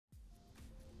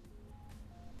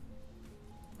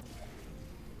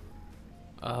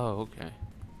Oh, okay.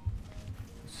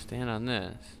 Stand on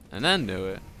this and then do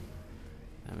it.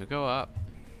 Then we go up.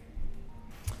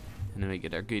 And then we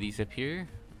get our goodies up here.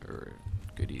 Or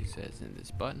goodies as in this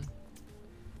button.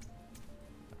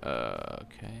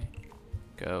 Okay.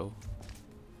 Go.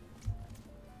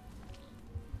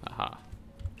 Aha.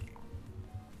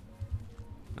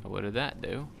 Now what did that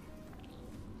do?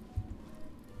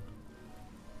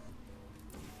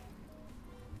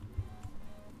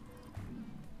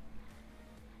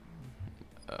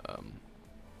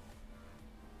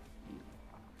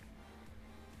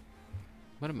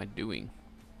 What am I doing?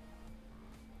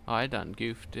 Oh, I done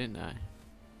goofed, didn't I?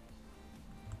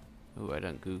 Oh, I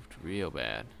done goofed real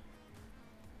bad.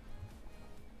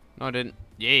 No, I didn't.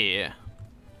 Yeah.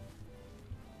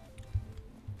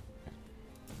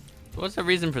 What's the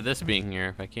reason for this being here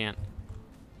if I can't?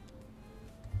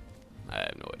 I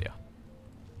have no idea.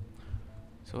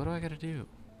 So what do I gotta do?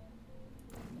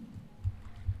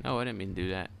 No, I didn't mean to do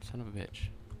that. Son of a bitch.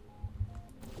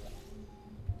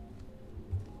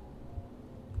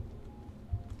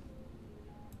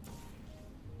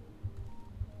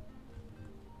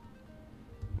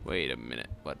 Wait a minute.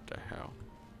 What the hell?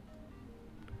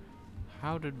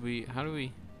 How do we...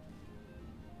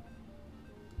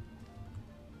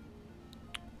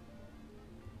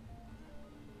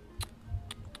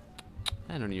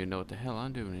 I don't even know what the hell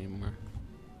I'm doing anymore.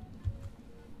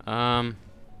 I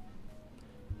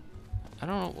don't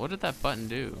know. What did that button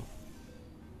do?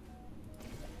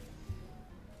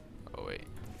 Oh, wait.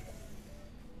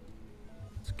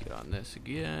 Let's get on this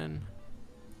again.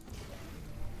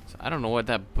 So I don't know what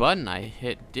that button I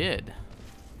hit did.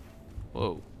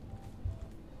 Whoa.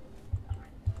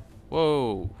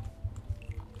 Whoa.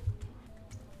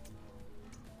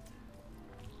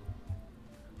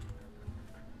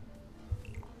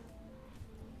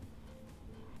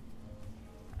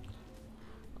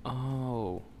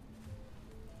 Oh.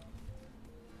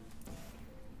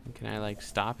 Can I like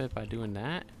stop it by doing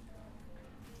that?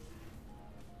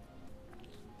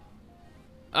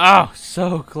 Oh,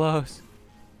 so close.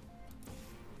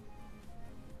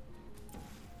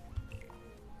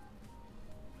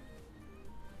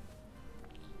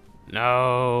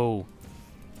 No.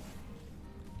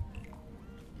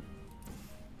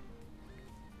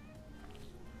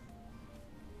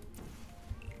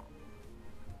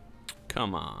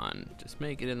 Come on, just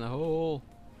make it in the hole.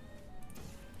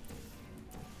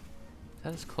 Is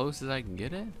that as close as I can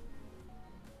get it?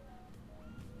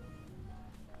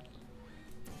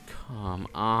 Come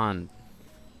on.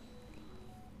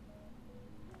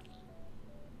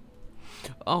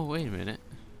 Oh, wait a minute.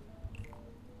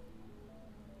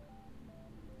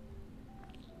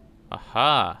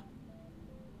 Aha.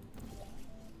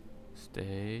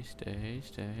 Stay.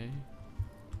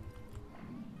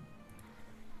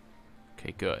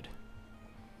 Okay, good.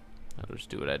 I'll just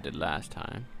do what I did last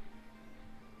time.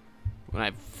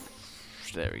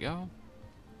 There we go.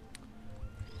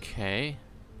 Okay.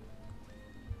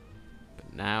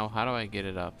 But now, how do I get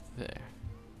it up there?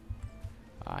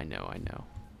 I know.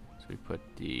 So we put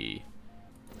the...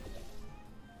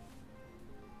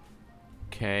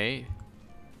 Okay.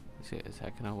 Is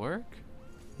that gonna work?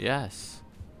 Yes.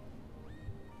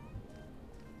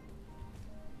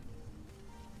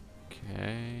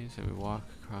 Okay, so we walk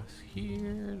across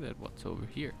here. Then what's over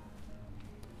here?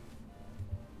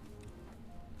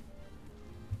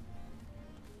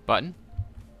 Button?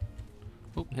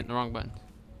 Oop, hitting the wrong button.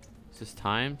 Is this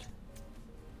timed?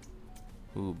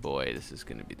 Ooh boy, this is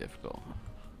gonna be difficult.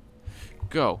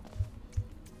 Go.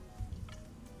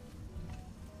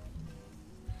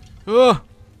 Oh!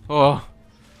 Oh!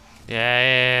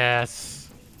 Yes!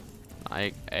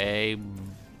 Like a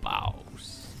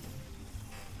mouse.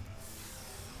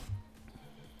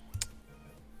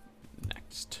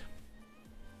 Next.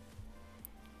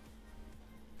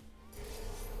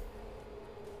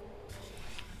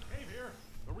 Cave here,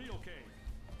 the real cave.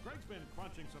 Greg's been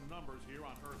crunching some numbers here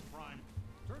on Earth Prime.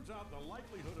 Turns out the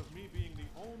likelihood of me being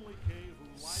the only cave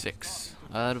who likes 6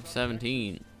 out of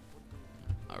 17.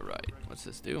 Alright, what's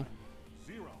this do?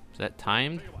 Is that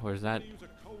timed? Or is that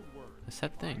a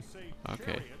set thing?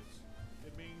 Okay.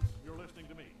 It means you're listening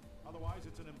to me. Otherwise,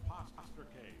 it's an imposter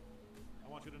cave. I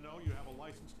want you to know you have a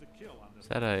license to kill on this. Is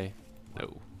that a...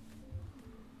 No.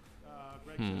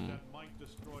 Greg says that might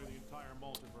destroy the entire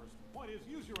multiverse. Point is,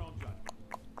 use your own judgment.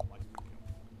 License to kill.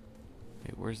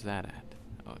 Wait, where's that at?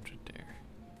 Oh, it's right there.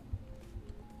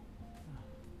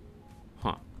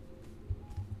 Huh.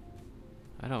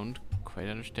 I don't quite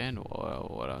understand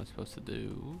what I'm supposed to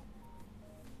do.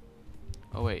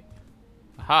 Oh wait.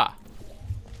 Aha!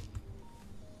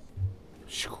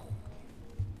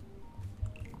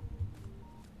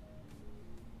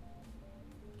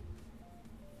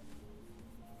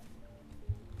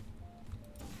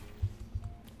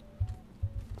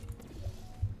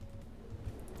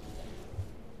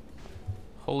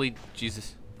 Holy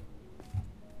Jesus.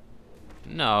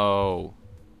 No.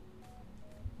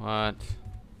 What? I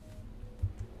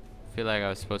feel like I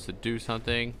was supposed to do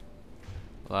something.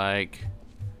 Like...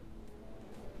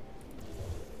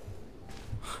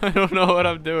 I don't know what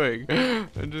I'm doing.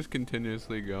 I'm just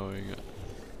continuously going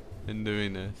and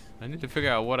doing this. I need to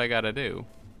figure out what I gotta do.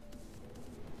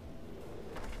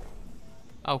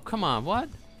 Oh, come on, what?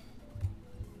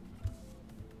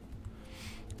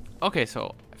 Okay,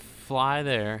 so fly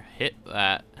there, hit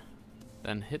that,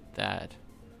 then hit that.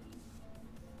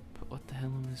 But what the hell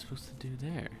am I supposed to do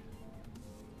there?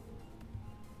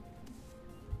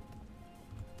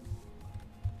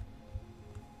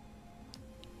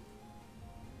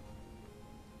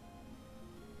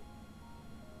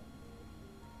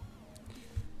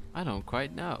 I don't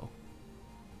quite know.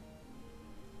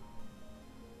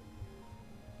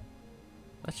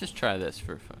 Let's just try this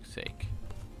for fuck's sake.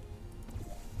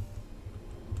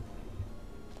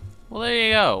 Well, there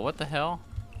you go. What the hell?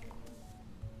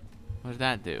 What did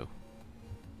that do?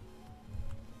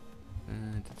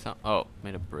 Did some, oh,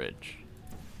 made a bridge.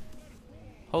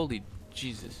 Holy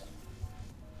Jesus.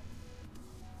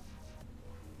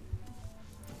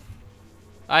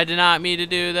 I did not mean to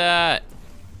do that.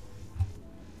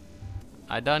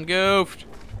 I done goofed.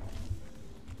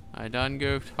 I done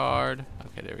goofed hard.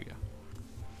 Okay, there we go.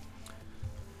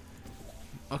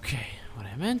 Okay, what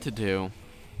I meant to do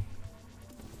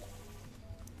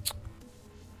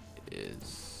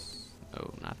is...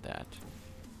 Oh, not that.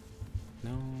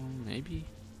 No, maybe?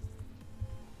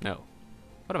 No.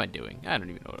 What am I doing? I don't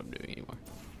even know what I'm doing anymore.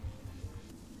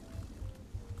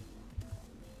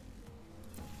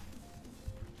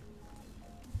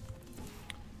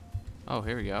 Oh,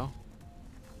 here we go.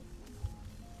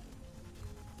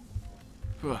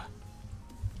 Come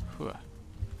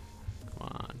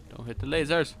on, don't hit the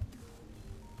lasers.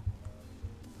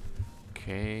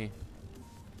 Okay.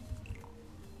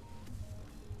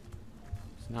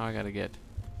 So now I gotta get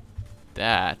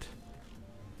that.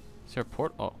 Is there a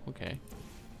port? Oh, okay.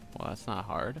 Well, that's not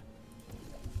hard.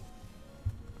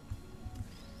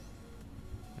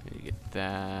 I need to get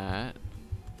that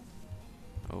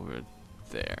over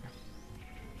there.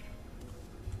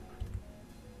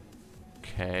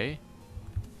 Okay.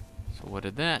 So what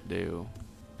did that do?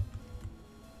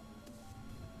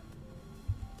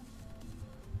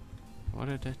 What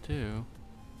did that do?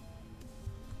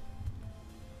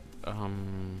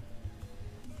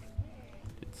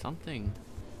 Did something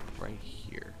right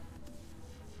here.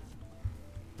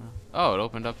 Oh, it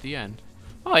opened up the end.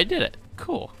 Oh, I did it.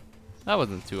 Cool. That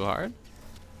wasn't too hard.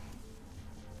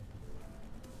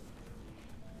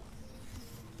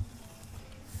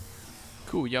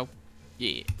 Cool, yo.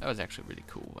 Yeah, that was actually a really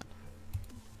cool one.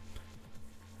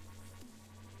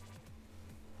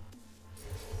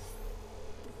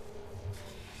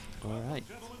 All right.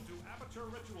 Gentlemen, to Aperture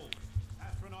Rituals.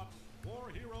 Astronauts,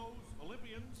 war heroes,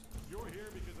 Olympians, you're here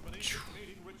because of an ancient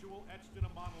mating ritual etched in a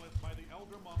monolith by the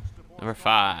elder monks to form Number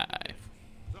 5.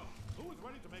 So, who is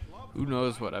ready to make love? Who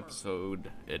knows what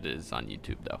episode it is on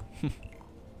YouTube, though.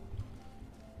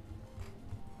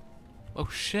 Oh,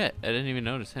 shit. I didn't even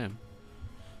notice him.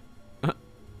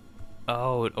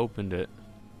 Oh, it opened it.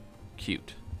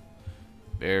 Cute.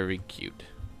 Very cute.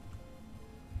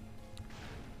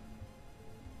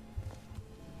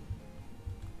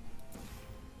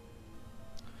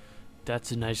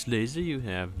 That's a nice laser you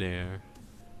have there.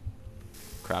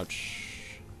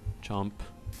 Crouch. Jump.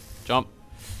 Jump.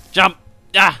 Jump!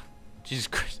 Ah! Jesus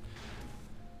Christ.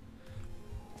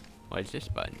 What does this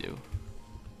button do?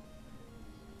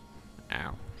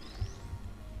 Ow.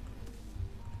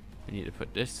 I need to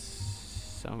put this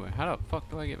somewhere. How the fuck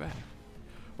do I get back?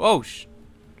 Whoa!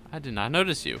 I did not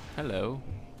notice you. Hello.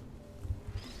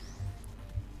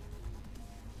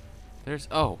 There's...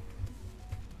 Oh.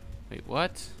 Wait,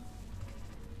 what?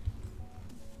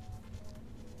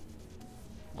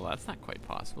 Well, that's not quite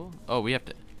possible. Oh, we have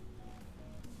to...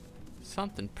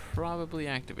 Something probably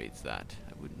activates that.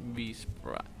 I wouldn't be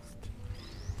surprised.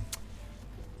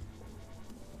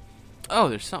 Oh,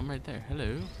 there's something right there.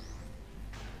 Hello.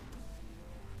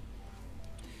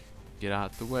 Get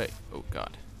out the way. Oh,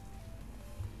 God.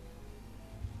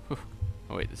 Whew.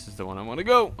 Oh, wait. This is the one I want to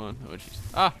go on. Oh, jeez.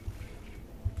 Ah.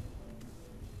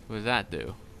 What does that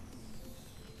do?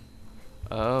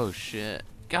 Oh, shit.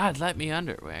 God, let me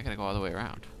under. Wait, I gotta go all the way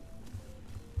around.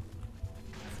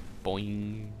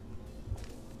 Boing.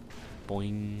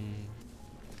 Boing.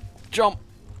 Jump.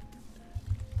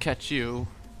 Catch you.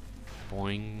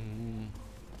 Boing.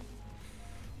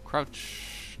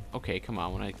 Crouch. Okay, come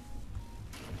on. When I...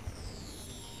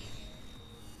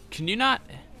 Can you not...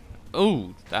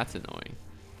 Oh, that's annoying.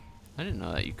 I didn't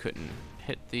know that you couldn't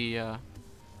hit the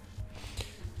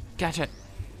Gotcha.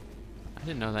 I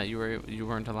didn't know that you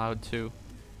weren't allowed to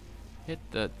hit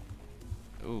the.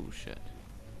 Oh shit.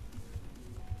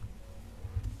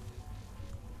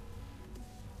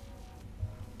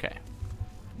 Okay.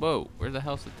 Whoa, where the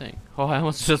hell's the thing? Oh, I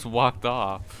almost just walked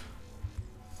off.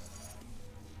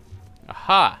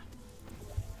 Aha!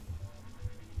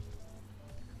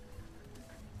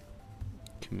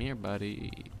 Come here,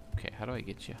 buddy. Okay, how do I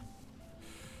get you?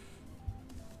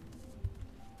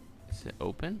 Is it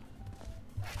open?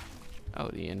 Oh,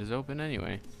 the end is open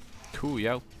anyway. Cool,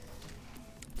 yo. I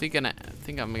think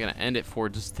I'm gonna end it for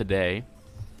just today.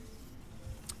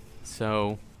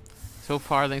 So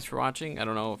far, thanks for watching. I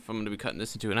don't know if I'm gonna be cutting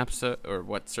this into an episode, or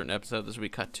what certain episode this will be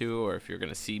cut to, or if you're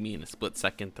gonna see me in a split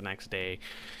second the next day,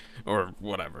 or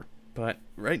whatever. But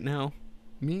right now,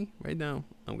 I'm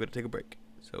gonna take a break.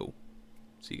 So,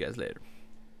 see you guys later.